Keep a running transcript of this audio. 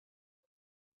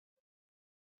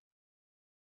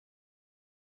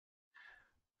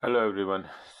Hello everyone,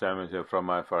 Sam is here from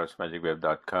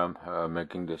myforexmagicweb.com,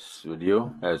 making this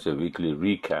video as a weekly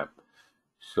recap.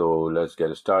 So let's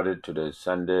get started. Today is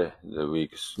Sunday.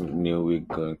 New week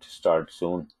going to start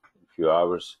soon, a few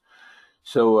hours.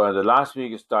 So the last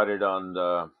week started on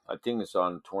I think it's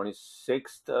on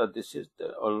 26th. This is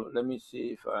let me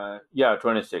see if yeah,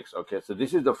 26th. Okay, so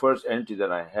this is the first entry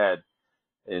that I had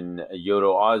in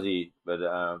Euro Aussie, but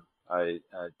I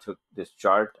took this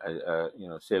chart. I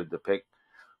saved the pic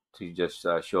to just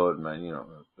show it, man,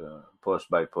 post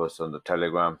by post on the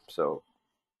Telegram. So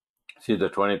see the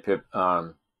 20 pip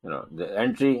on, the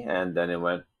entry, and then it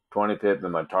went 20 pip,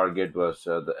 and my target was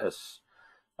the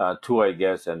S2, I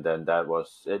guess, and then that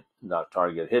was it. That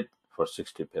target hit for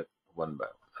 60 pip, one by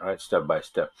one, right, step by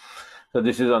step. So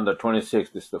this is on the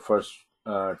 26th. This is the first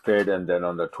trade, and then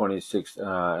on the 26th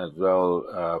as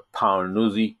well, pound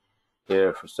Nuzi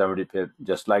here for 70 pip,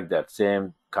 just like that,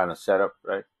 same kind of setup,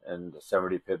 right? And the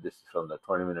 70 pip, this is from the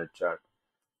 20-minute chart.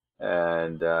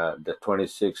 And the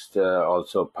 26th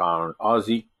also pound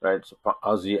Aussie, right? So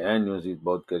Aussie and New Zealand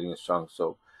both getting strong,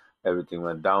 so everything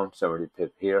went down, 70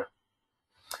 pip here.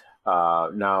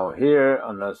 Now here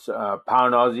on the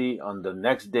pound Aussie, on the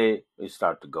next day we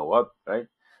start to go up, right?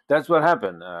 That's what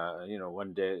happened.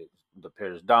 One day the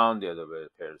pair is down, the other way the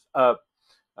pair is up.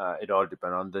 It all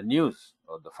depends on the news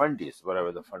or the fundies,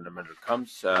 whatever the fundamental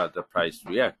comes, the price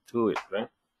react to it, right?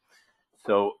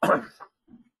 So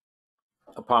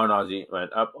a pound Aussie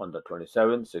went up on the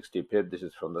 27, 60 pip. This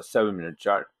is from the 7-minute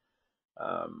chart.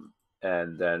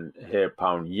 And then here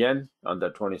pound yen on the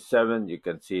 27, you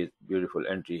can see beautiful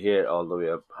entry here all the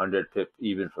way up 100 pip,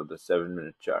 even from the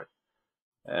 7-minute chart.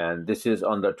 And this is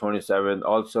on the 27th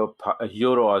also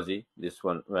Euro Aussie. This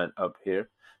one went up here.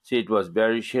 See, it was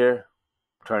bearish here,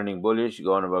 turning bullish,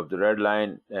 going above the red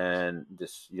line, and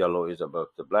this yellow is above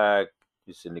the black.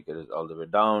 This indicator is all the way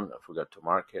down. I forgot to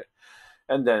mark it.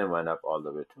 And then it went up all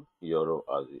the way to Euro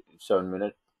Aussie,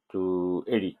 7-minute to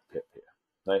 80 pip here,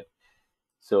 right?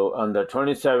 So on the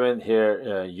 27th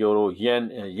here, Euro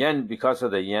yen, because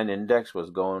of the yen index was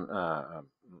going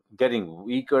getting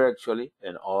weaker actually,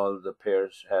 and all the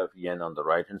pairs have yen on the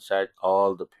right hand side.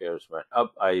 All the pairs went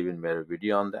up. I even made a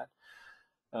video on that.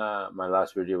 My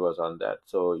last video was on that.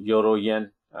 So Euro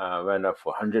yen went up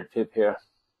for 100 pip here,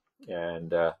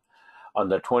 and on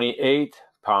the 28th,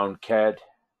 pound CAD,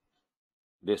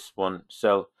 this one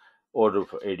sell order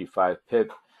for 85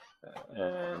 pip.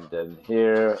 And then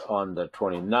here on the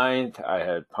 29th, I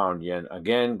had pound yen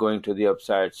again going to the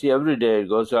upside. See, every day it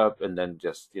goes up and then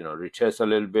just, retest a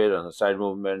little bit on the side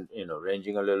movement,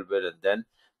 ranging a little bit, and then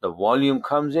the volume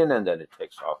comes in and then it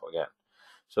takes off again.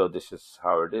 So this is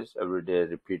how it is. Every day,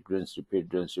 repeat, rinse, repeat,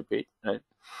 rinse, repeat, right?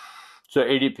 So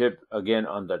 80 pip again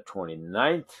on the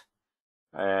 29th.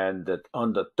 And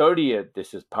on the 30th,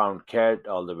 this is pound CAD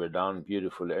all the way down.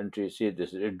 Beautiful entry. See,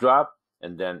 this is a drop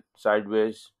and then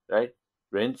sideways, right?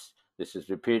 Rinse. This is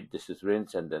repeat. This is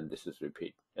rinse, and then this is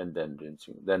repeat, and then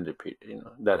rinsing, then repeat.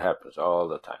 That happens all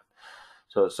the time.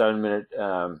 So 7-minute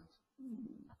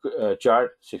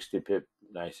chart, 60 pip,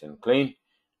 nice and clean.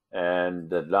 And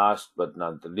the last but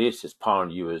not the least is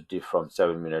pound USD from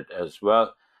 7-minute as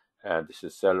well. This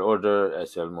is sell order,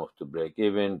 SL move to break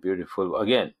even. Beautiful.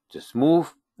 Again, just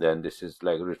move. Then this is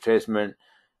like retracement,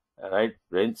 right?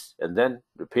 Rinse and then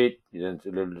repeat. Then a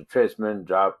little retracement,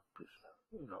 drop,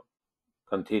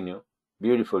 continue.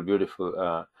 Beautiful,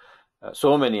 beautiful.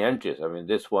 So many entries. I mean,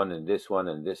 this one and this one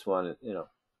and this one.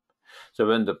 So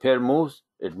when the pair moves,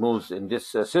 it moves in this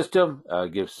system.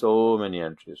 Gives so many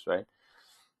entries, right?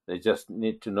 They just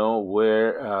need to know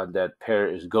where that pair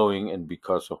is going and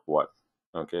because of what.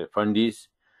 Okay, fundies,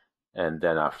 and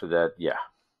then after that, yeah,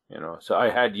 so I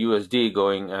had USD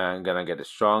going, gonna get it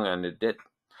strong, and it did.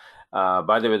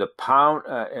 By the way, the pound,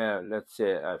 let's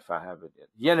say if I have it,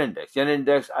 yen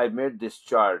index, I made this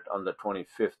chart on the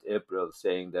 25th April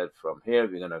saying that from here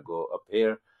we're gonna go up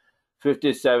here.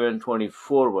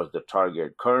 57.24 was the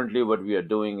target. Currently what we are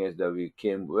doing is that we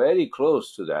came very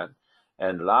close to that.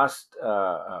 And last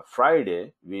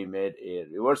Friday, we made a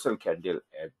reversal candle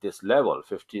at this level,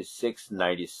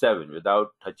 56.97,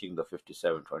 without touching the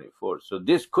 57.24. So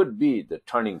this could be the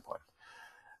turning point.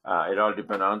 It all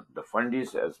depends on the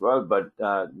fundies as well, but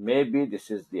maybe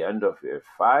this is the end of wave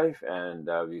 5, and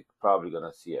we're probably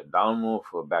going to see a down move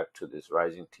back to this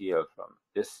rising TL from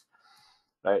this,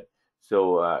 right?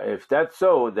 So if that's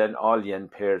so, then all yen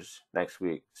pairs next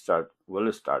week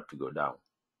will start to go down.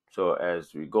 So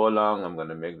as we go along, I'm going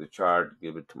to make the chart,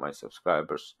 give it to my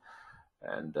subscribers,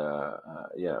 and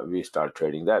we start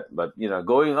trading that. But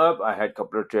going up, I had a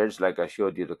couple of trades, like I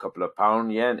showed you, the couple of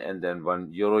pound yen and then 1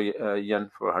 euro yen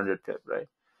for 100 pip, right?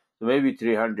 So maybe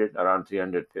 300, around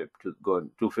 300 pip to go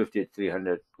 250,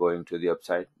 300 going to the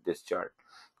upside. This chart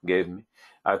gave me.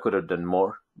 I could have done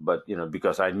more, but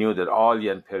because I knew that all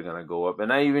yen pair gonna go up,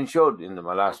 and I even showed in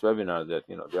my last webinar that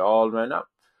they all went up,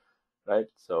 right?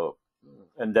 So,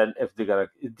 and then if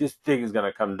this thing is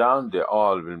gonna come down, they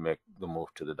all will make the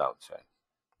move to the downside.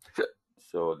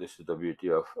 So this is the beauty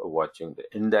of watching the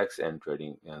index and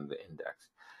trading in the index.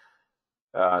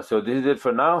 So this is it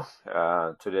for now.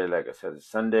 Today, like I said, is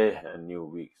Sunday, and new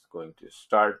week is going to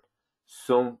start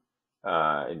soon.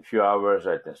 In a few hours,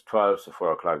 right? It's 12, so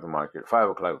 4 o'clock the market, 5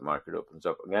 o'clock the market opens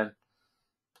up again,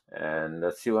 and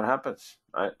let's see what happens.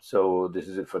 Right. So this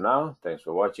is it for now. Thanks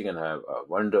for watching, and have a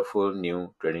wonderful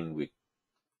new trading week.